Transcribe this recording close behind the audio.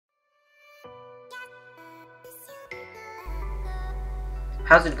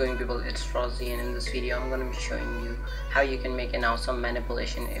How's it going, people? It's FrostZ, and in this video I'm going to be showing you how you can make an awesome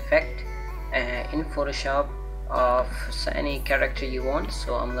manipulation effect in Photoshop of any character you want.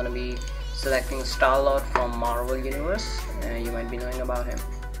 So I'm going to be selecting Starlord from Marvel Universe. You might be knowing about him.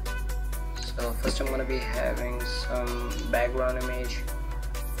 So first I'm going to be having some background image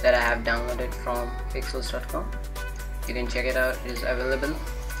that I have downloaded from pixels.com. You can check it out, it is available.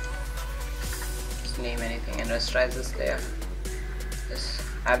 Just name anything and rasterize this layer. Yes,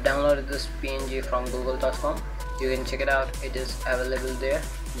 I've downloaded this PNG from google.com. You can check it out, it is available there.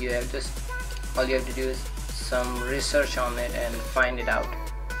 All you have to do is some research on it and find it out.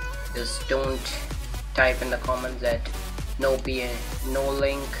 Just don't type in the comments that no PN, no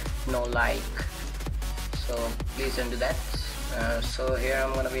link, no like. So please don't do that. So here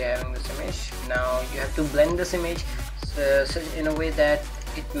I'm going to be having this image. Now you have to blend this image such in a way that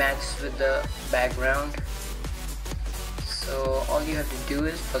it matches with the background. So all you have to do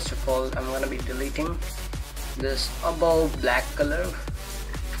is, first of all, I'm going to be deleting this above black color,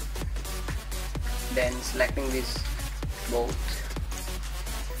 then selecting these both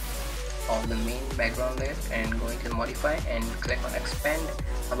on the main background layer and going to modify and click on expand.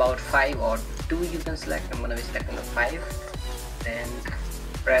 About 5 or 2 you can select. I'm going to be selecting the 5, then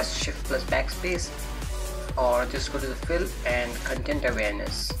press shift plus backspace, or just go to the fill and content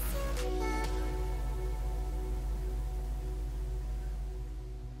awareness.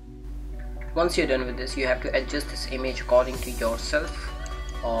 Once you're done with this, you have to adjust this image according to yourself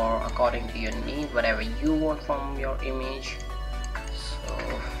or according to your need, whatever you want from your image. So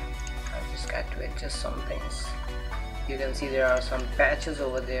I just got to adjust some things. You can see there are some patches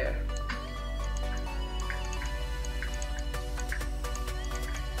over there.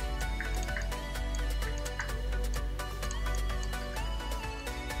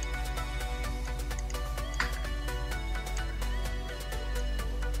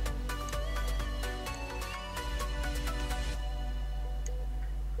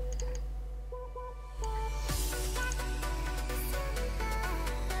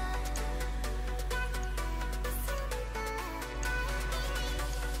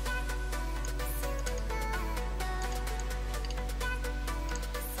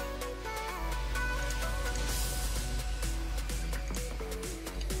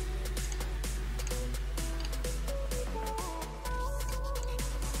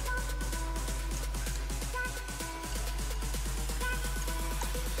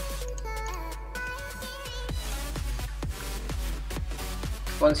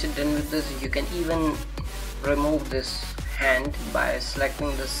 Once you're done with this, you can even remove this hand by selecting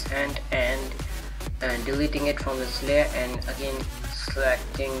this hand and deleting it from this layer, and again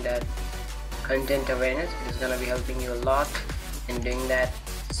selecting that content awareness. It is going to be helping you a lot in doing that.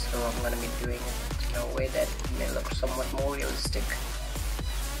 So I'm going to be doing it in a way that may look somewhat more realistic.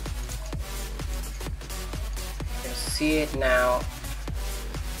 You can see it now,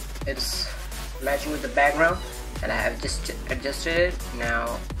 it's matching with the background, and I have just adjusted it.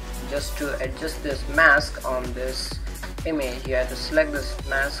 Now just to adjust this mask on this image, you have to select this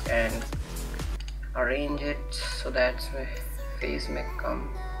mask and arrange it so that my face may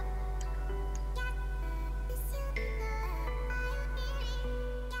come.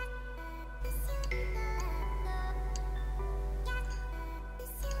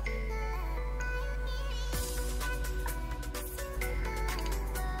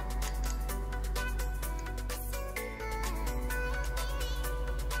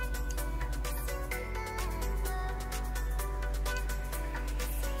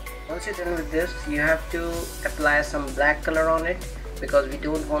 Once you're done with this, you have to apply some black color on it because we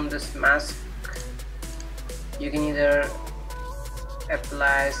don't want this mask. You can either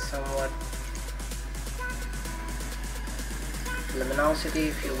apply somewhat luminosity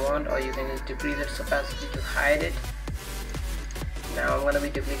if you want, or you can just decrease its opacity to hide it. Now I'm going to be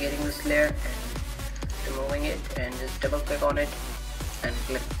duplicating this layer and removing it, and just double click on it and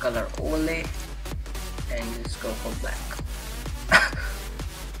click color overlay and just go for black.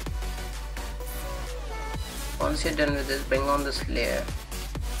 Once you're done with this, bring on this layer,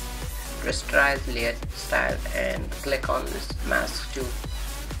 rasterize layer style, and click on this mask tool.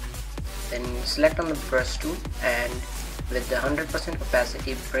 Then select on the brush tool, and with the 100%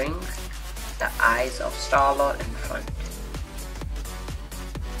 opacity, bring the eyes of Starlord in front.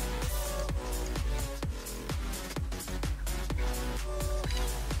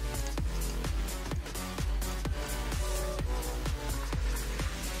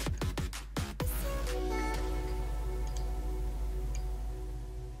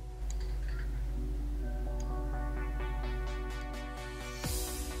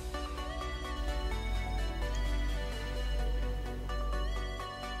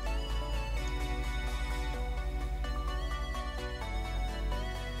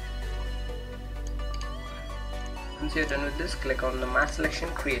 Once you're done with this, click on the mask selection,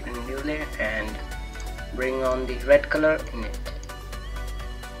 create a new layer and bring on the red color in it.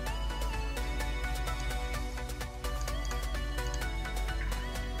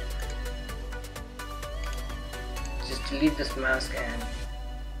 Just delete this mask and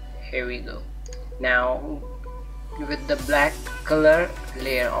here we go. Now with the black color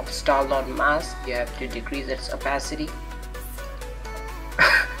layer of Starlord mask, you have to decrease its opacity.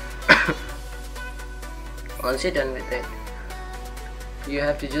 Once you're done with it, you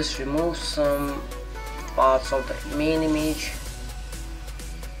have to just remove some parts of the main image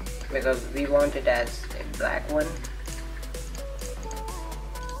because we want it as a black one.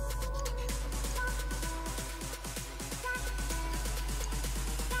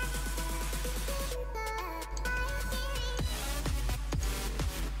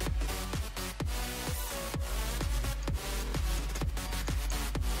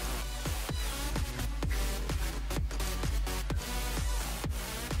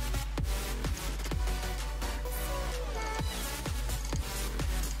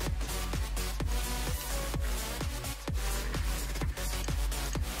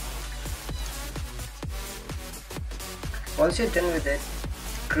 Once you're done with it,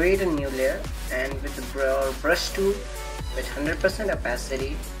 create a new layer and with the brush tool with 100%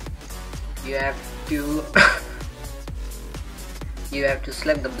 opacity, you have to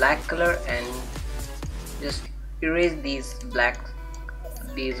select the black color and just erase these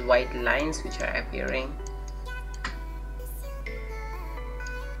white lines which are appearing.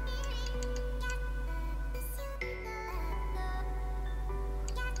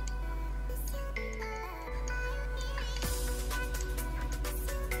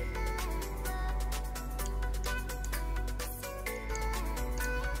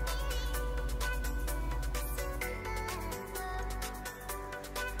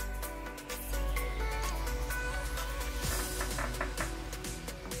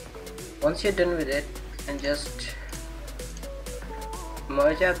 Once you're done with it, and just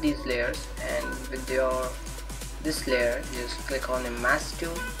merge out these layers, and with this layer just click on the mask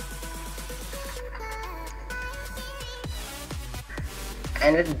tool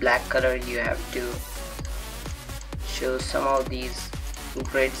and with black color you have to show some of these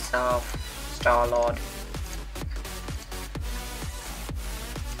grids of Starlord.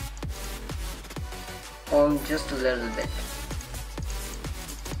 On just a little bit.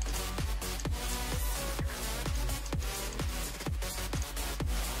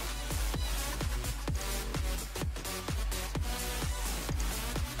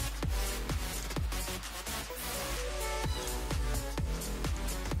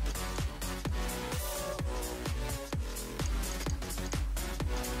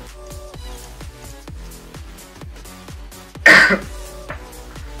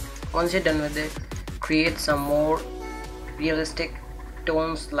 Once you're done with it, create some more realistic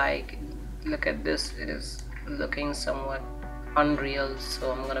tones. Like, look at this, it is looking somewhat unreal,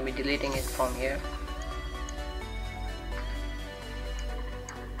 so I'm gonna be deleting it from here.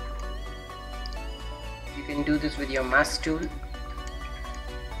 You can do this with your mask tool.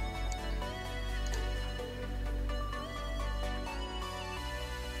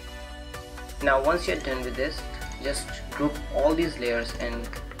 Now once you're done with this, just group all these layers and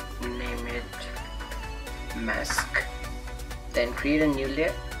name it mask, then create a new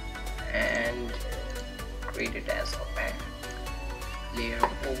layer and create it as opaque layer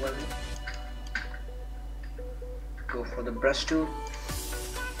overlay. Go for the brush tool,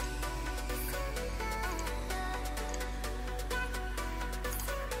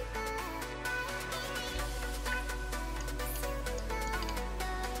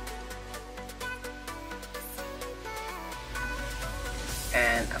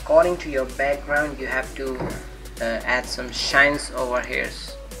 and according to your background you have to add some shines over here.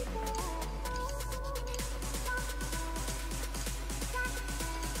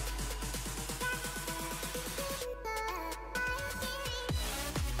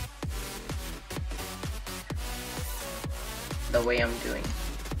 The way I'm doing.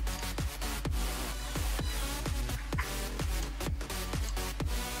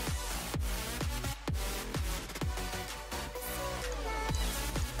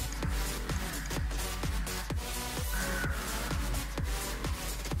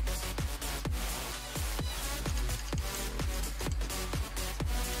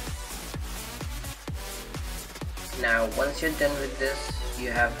 Now once you're done with this,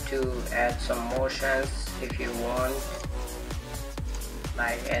 you have to add some more shines if you want,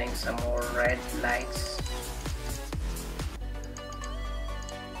 like adding some more red lights.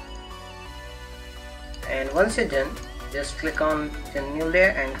 And once you're done, just click on the new layer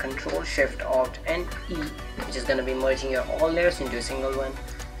and Control Shift Alt and E, which is going to be merging your all layers into a single one,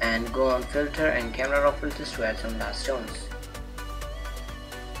 and go on filter and camera raw filters to add some last tones.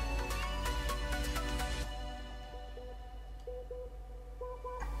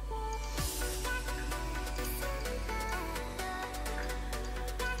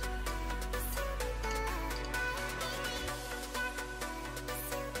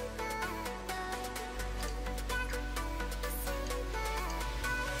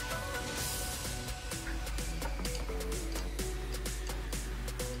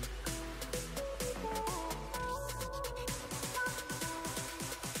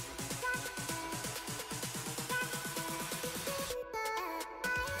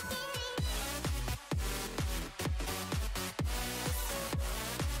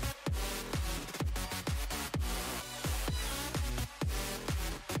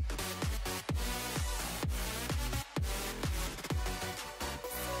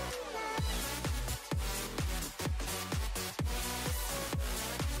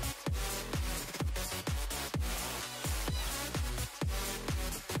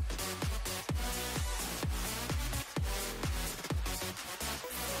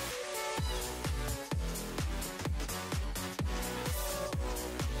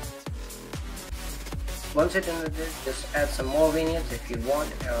 Once you're done with this, just add some more vignettes if you want,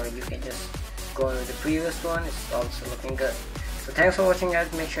 or you can just go on with the previous one. It's also looking good. So thanks for watching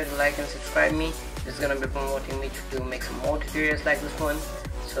guys. Make sure to like and subscribe me. This is gonna be promoting me to make some more tutorials like this one.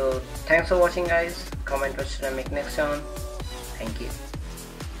 So thanks for watching guys. Comment what should I make next time. Thank you.